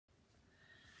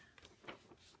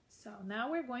So now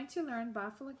we're going to learn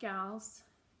Buffalo Gals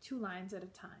 2 lines at a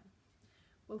time.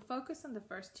 We'll focus on the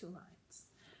first 2 lines.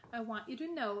 I want you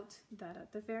to note that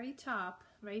at the very top,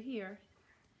 right here,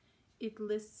 it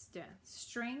lists the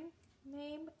string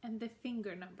name and the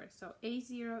finger number. So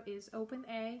A0 is open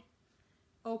A,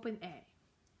 open A.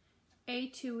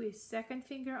 A2 is second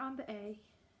finger on the A,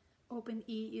 open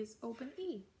E is open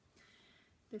E.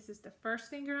 This is the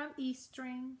first finger on E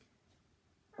string,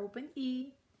 open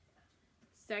E,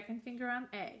 second finger on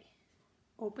A,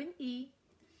 open E,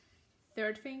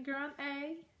 third finger on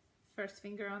A, first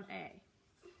finger on A,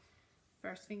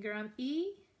 first finger on E,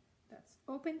 that's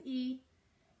open E,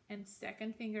 and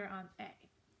second finger on A.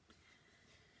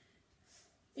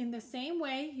 In the same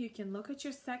way, you can look at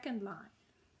your second line,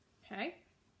 okay?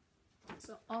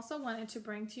 So also wanted to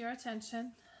bring to your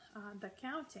attention the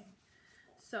counting.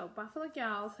 So Buffalo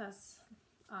Gals has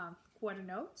quarter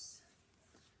notes,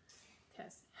 it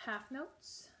has half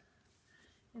notes,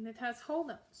 and it has whole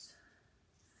notes.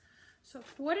 So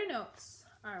quarter notes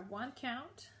are 1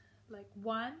 count, like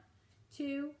 1,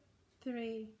 2,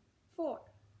 3, 4.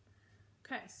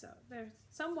 Okay, so they're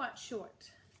somewhat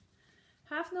short.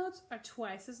 Half notes are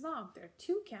twice as long. They're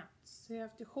 2 counts. So you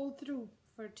have to hold through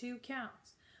for 2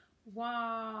 counts.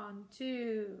 1,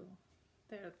 2.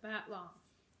 They're that long.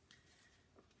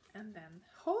 And then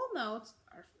whole notes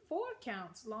are 4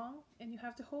 counts long, and you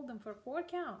have to hold them for 4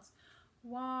 counts.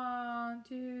 1,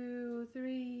 2,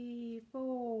 3,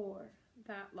 4.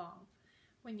 That long.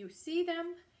 When you see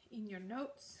them in your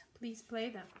notes, please play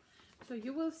them. So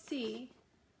you will see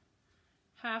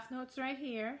half notes right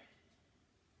here.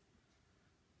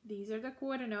 These are the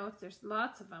quarter notes. There's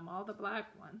lots of them, all the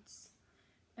black ones.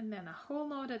 And then a whole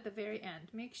note at the very end.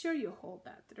 Make sure you hold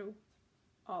that through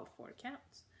all 4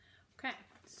 counts. Okay,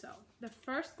 so the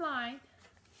first line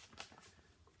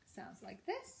sounds like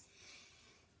this.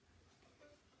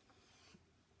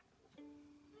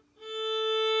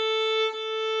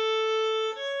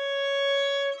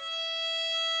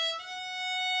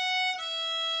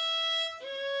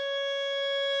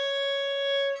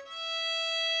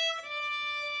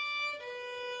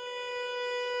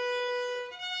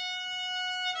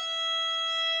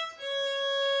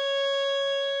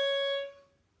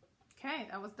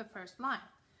 That was the first line.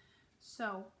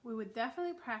 So we would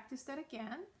definitely practice that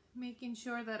again, making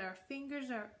sure that our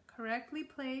fingers are correctly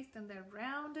placed and they're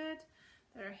rounded,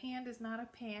 that our hand is not a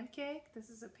pancake. This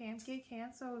is a pancake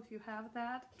hand, so if you have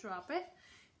that, drop it.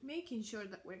 Making sure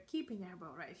that we're keeping our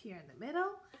bow right here in the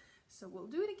middle. So we'll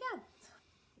do it again.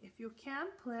 If you can,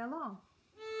 play along.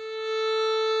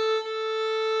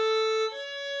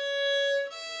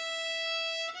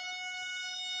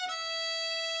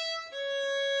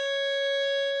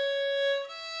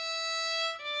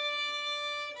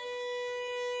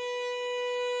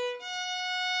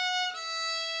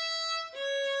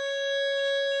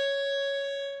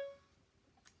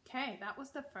 Okay, that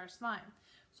was the first line.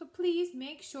 So please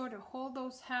make sure to hold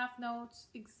those half notes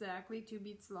exactly 2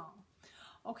 beats long.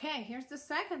 Okay, here's the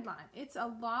second line. It's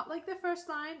a lot like the first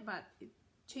line, but it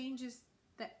changes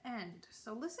the end.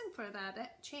 So listen for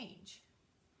that change.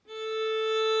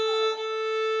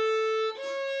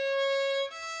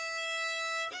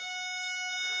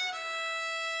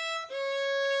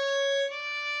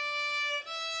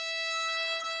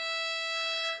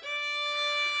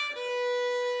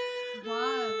 1,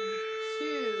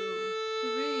 2,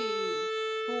 3,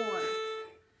 4.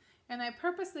 And I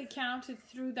purposely counted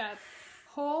through that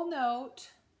whole note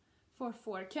for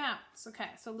 4 counts. Okay,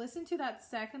 so listen to that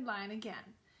second line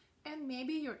again, and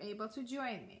maybe you're able to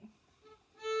join me.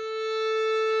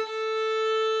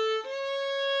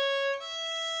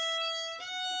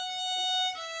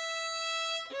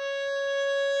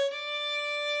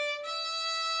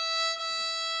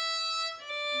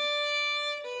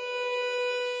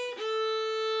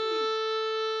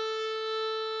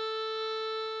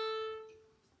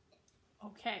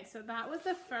 Okay, so that was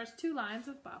the first 2 lines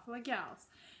of Buffalo Gals,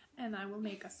 and I will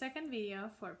make a second video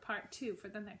for part 2 for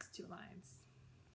the next 2 lines.